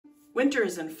Winter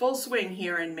is in full swing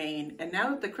here in Maine, and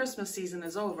now that the Christmas season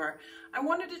is over, I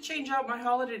wanted to change out my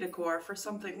holiday decor for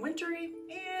something wintry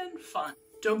and fun.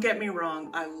 Don't get me wrong,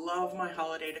 I love my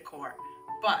holiday decor,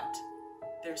 but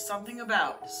there's something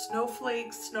about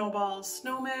snowflakes, snowballs,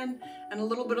 snowmen, and a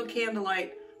little bit of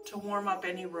candlelight to warm up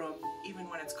any room, even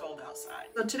when it's cold outside.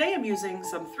 So today I'm using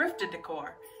some thrifted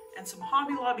decor and some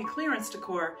Hobby Lobby clearance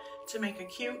decor to make a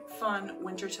cute, fun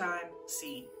wintertime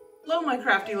scene. Hello my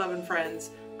crafty loving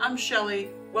friends, I'm Shelly.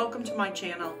 Welcome to my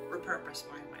channel, Repurpose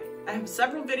My Way. I have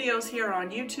several videos here on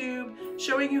YouTube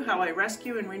showing you how I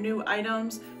rescue and renew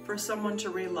items for someone to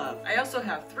re-love. I also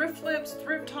have thrift flips,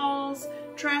 thrift hauls,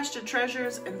 trash to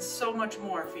treasures, and so much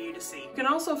more for you to see. You can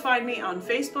also find me on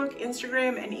Facebook,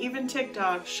 Instagram, and even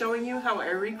TikTok showing you how I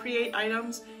recreate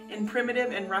items in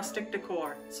primitive and rustic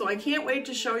decor. So I can't wait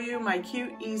to show you my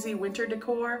cute, easy winter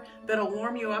decor that'll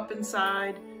warm you up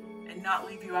inside and not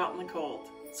leave you out in the cold.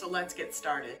 So let's get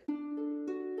started.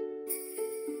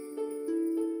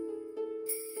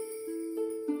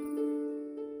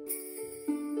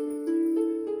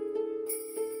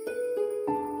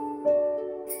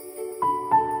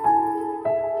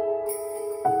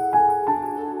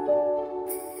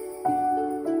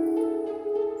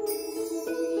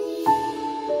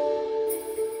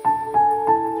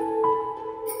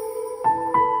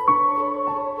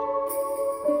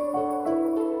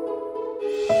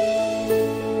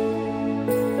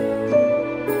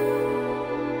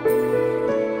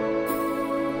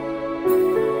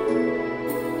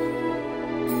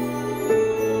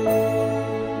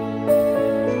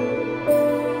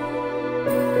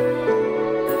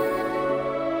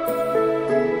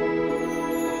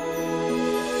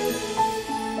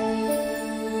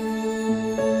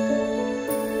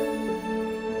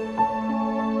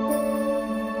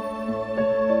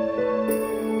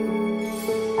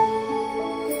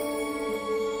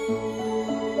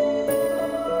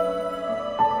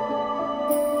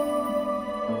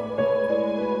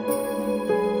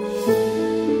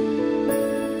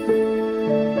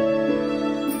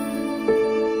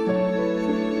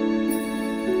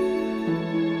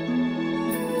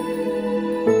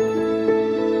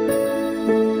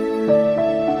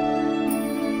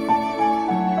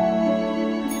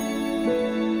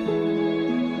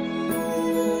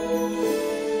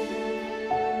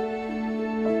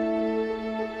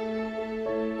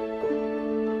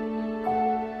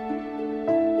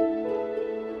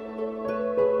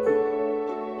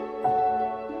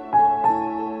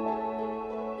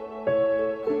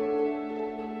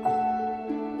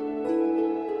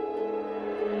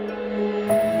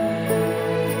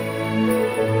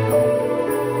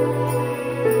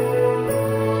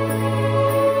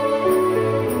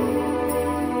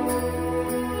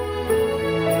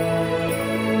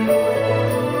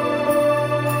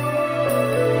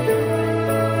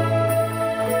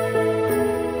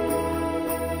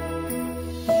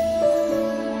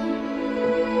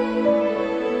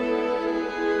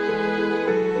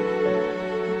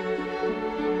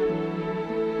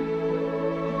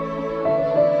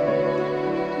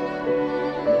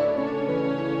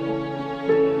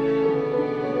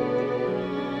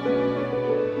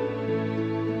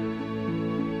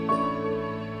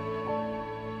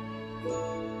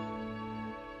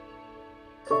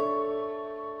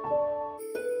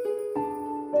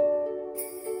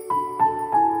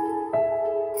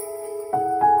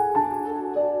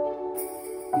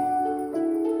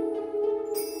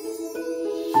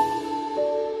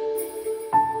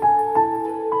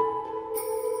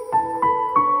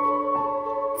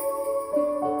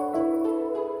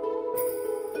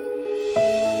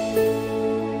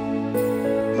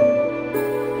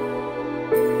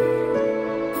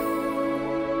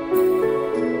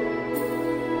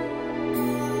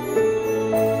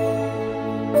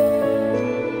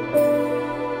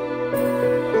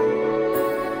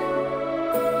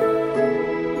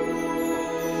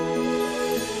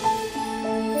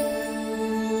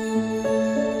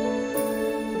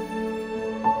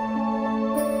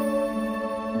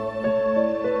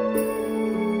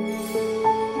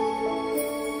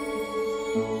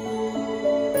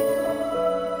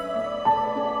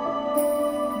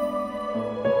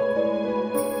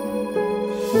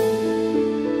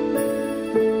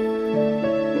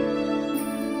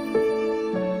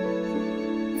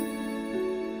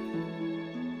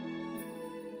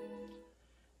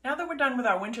 Now that we're done with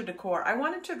our winter decor, I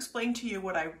wanted to explain to you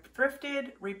what I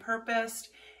thrifted, repurposed,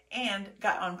 and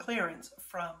got on clearance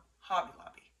from Hobby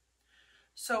Lobby.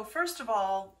 So first of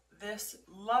all, this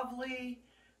lovely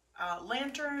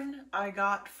lantern I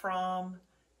got from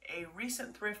a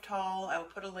recent thrift haul. I will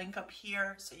put a link up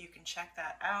here so you can check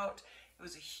that out. It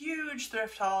was a huge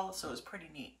thrift haul, so it was pretty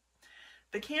neat.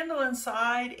 The candle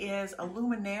inside is a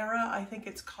Luminera, I think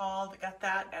it's called. I got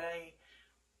that at a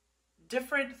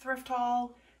different thrift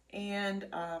haul, and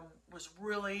was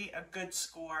really a good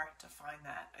score to find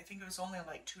that. I think it was only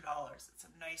like $2. It's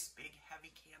a nice big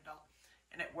heavy candle,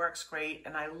 and it works great,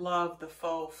 and I love the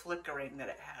faux flickering that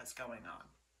it has going on.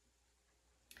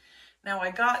 Now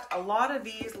I got a lot of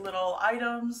these little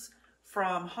items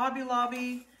from Hobby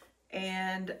Lobby,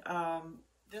 and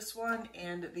this one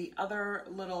and the other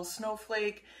little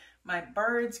snowflake. My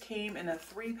birds came in a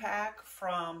 3-pack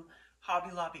from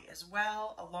Hobby Lobby as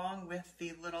well, along with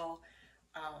the little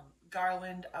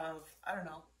garland of, I don't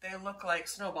know, they look like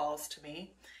snowballs to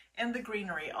me. And the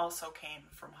greenery also came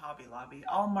from Hobby Lobby,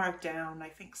 all marked down, I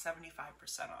think 75%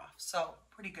 off, so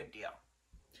pretty good deal.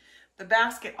 The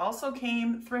basket also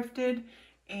came thrifted,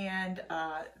 and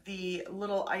the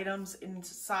little items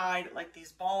inside, like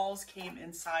these balls, came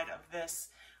inside of this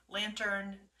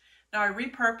lantern. Now I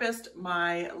repurposed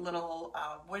my little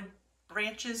wood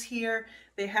branches here.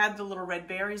 They had the little red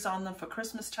berries on them for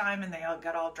Christmas time, and they all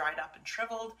got all dried up and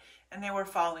shriveled, and they were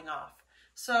falling off.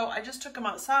 So I just took them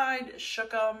outside,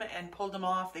 shook them, and pulled them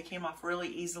off. They came off really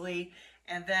easily,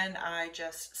 and then I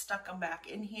just stuck them back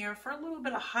in here for a little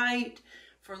bit of height,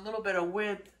 for a little bit of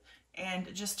width,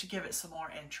 and just to give it some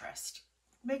more interest.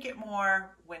 Make it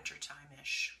more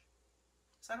wintertime-ish.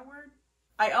 Is that a word?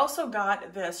 I also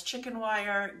got this chicken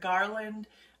wire garland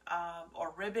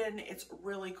or ribbon. It's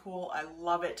really cool. I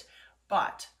love it,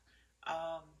 but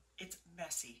it's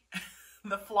messy.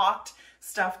 The flocked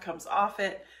stuff comes off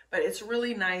it, but it's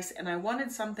really nice, and I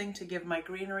wanted something to give my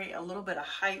greenery a little bit of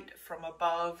height from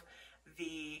above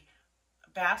the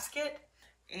basket.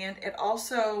 And it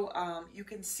also, you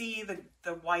can see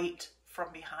the white from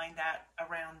behind that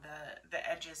around the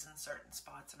edges in certain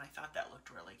spots, and I thought that looked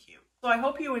really cute. So I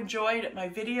hope you enjoyed my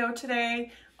video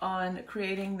today on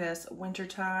creating this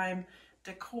wintertime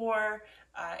decor.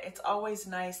 It's always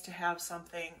nice to have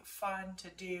something fun to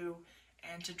do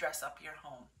and to dress up your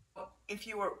home. If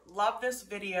you love this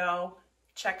video,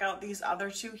 check out these other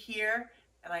 2 here,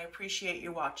 and I appreciate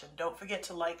you watching. Don't forget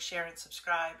to like, share, and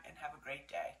subscribe, and have a great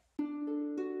day.